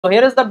So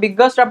here is the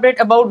biggest update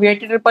about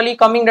VITEEE EEE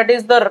coming, that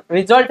is the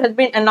result has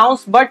been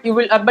announced, but you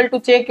will able to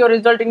check your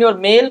result in your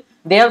mail.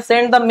 They have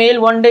sent the mail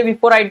one day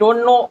before. I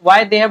don't know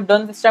why they have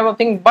done this type of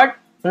thing, but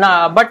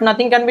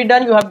nothing can be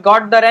done. You have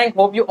got the rank.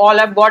 Hope you all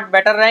have got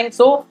better rank.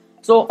 So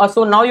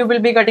now you will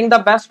be getting the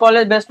best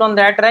college based on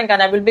that rank,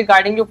 and I will be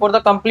guiding you for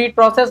the complete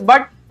process.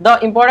 But the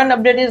important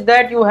update is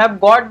that you have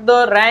got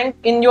the rank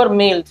in your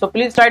mail. So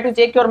please try to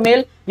check your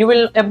mail. You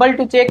will able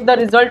to check the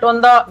result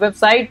on the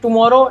website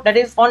tomorrow. That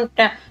is on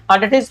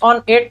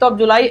 8th of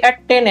July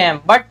at 10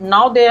 am. But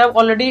now they have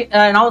already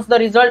announced the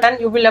result, and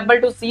you will able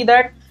to see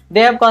that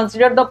they have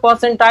considered the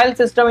percentile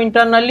system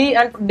internally,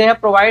 and they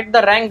have provided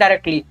the rank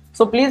directly.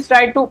 So please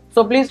try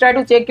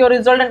to check your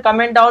result and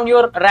comment down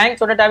your rank,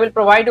 so that I will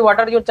provide you what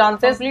are your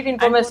chances. Complete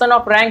information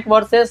of rank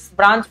versus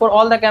branch for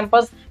all the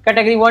campus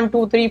category 1,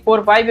 2, 3,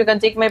 4, 5. You can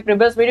check my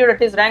previous video,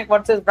 that is rank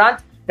versus branch,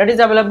 that is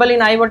available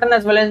in I button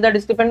as well as the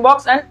description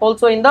box, and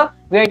also in the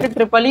VITEEE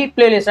EEE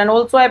playlist. And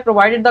also I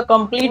provided the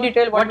complete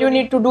detail what you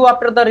need to do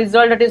after the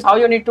result, that is how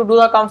you need to do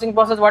the counseling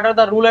process, what are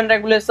the rule and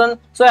regulations.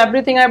 So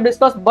everything I have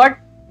discussed, but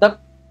the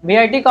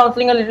VITEEE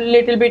counseling a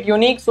little bit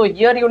unique. So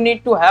here you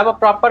need to have a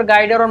proper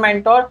guide or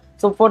mentor.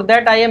 So for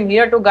that I am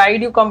here to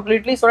guide you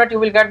completely, so that you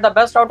will get the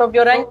best out of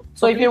your rank.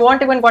 So if you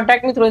want, you can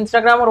contact me through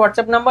Instagram or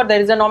WhatsApp number. There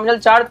is a nominal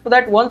charge for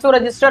that. Once you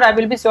register, I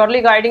will be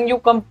surely guiding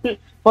you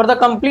for the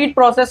complete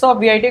process of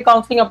VITEEE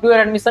counseling up to your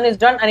admission is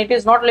done. And it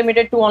is not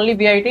limited to only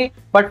VITEEE,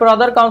 but for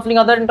other counseling,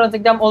 other entrance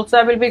exam also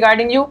I will be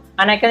guiding you.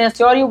 And I can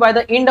assure you by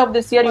the end of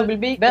this year you will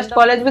be best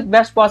college with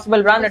best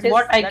possible branch. That is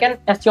what I can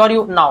assure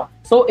you now.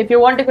 So if you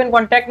want, you can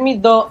contact me.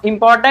 The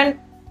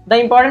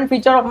important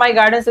feature of my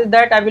guidance is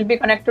that I will be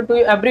connected to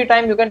you every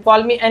time. You can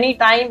call me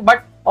anytime,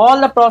 but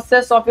all the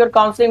process of your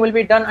counseling will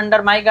be done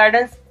under my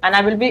guidance, and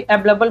I will be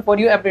available for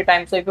you every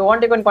time. So if you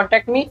want, you can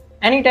contact me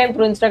anytime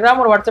through Instagram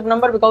or WhatsApp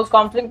number, because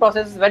counseling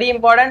process is very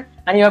important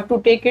and you have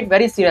to take it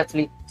very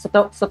seriously.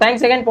 So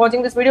thanks again for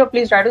watching this video.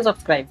 Please try to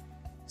subscribe.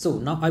 So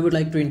now I would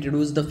like to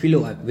introduce the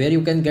Filo app, where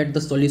you can get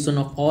the solution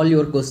of all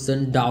your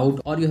question, doubt,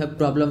 or you have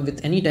problem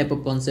with any type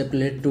of concept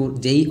related to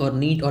JEE or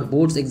NEET or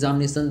boards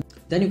examination.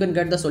 Then you can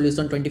get the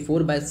solution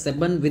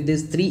 24/7 with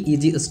these 3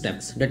 easy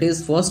steps. That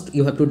is, first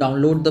you have to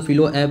download the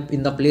Filo app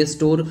in the Play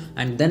Store,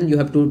 and then you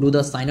have to do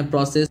the sign up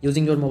process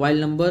using your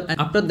mobile number.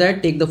 And after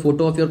that, take the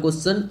photo of your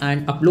question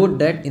and upload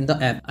that in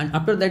the app. And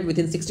after that,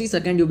 within 60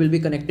 seconds, you will be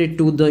connected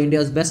to the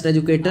India's best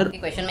educator.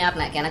 Question में आप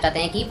कहना चाहते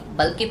हैं कि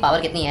bulb की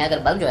power कितनी है?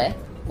 अगर बल्ब जो है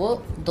वो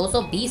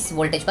 220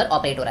 वोल्टेज पर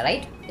ऑपरेट हो रहा है,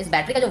 राइट? इस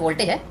बैटरी का जो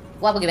वोल्टेज है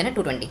वो आपको गिवन है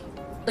 220.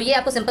 तो ये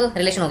आपको सिंपल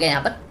रिलेशन हो गया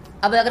यहाँ पर.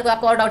 अब अगर कोई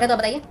आपको और डाउट है तो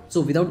बताइए.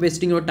 So without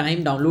wasting your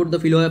time, download the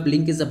Filo app.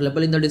 Link is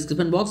available in the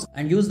description box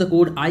and use the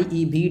code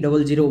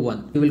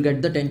IEB001. You will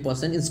get the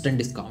 10%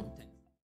 instant discount.